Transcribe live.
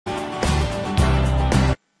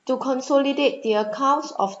To consolidate the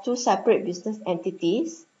accounts of two separate business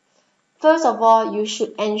entities, first of all, you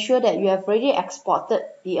should ensure that you have already exported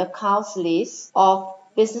the accounts list of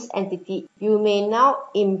business entity. You may now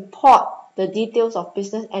import the details of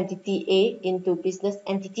business entity A into business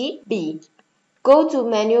entity B. Go to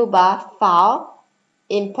menu bar, File,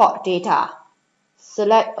 Import Data.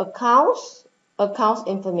 Select Accounts, Accounts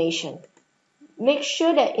Information. Make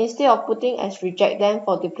sure that instead of putting as reject them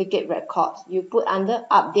for duplicate records, you put under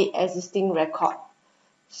Update Existing Record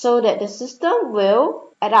so that the system will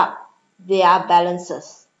add up their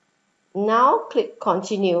balances. Now click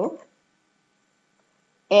Continue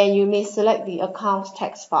and you may select the Accounts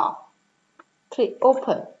text file. Click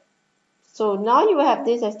Open. So now you have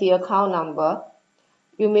this as the account number.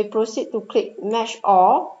 You may proceed to click Match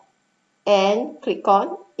All and click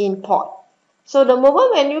on Import. So the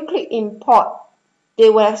moment when you click Import, they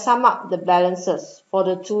will have sum up the balances for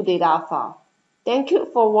the two data files. Thank you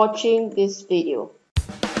for watching this video.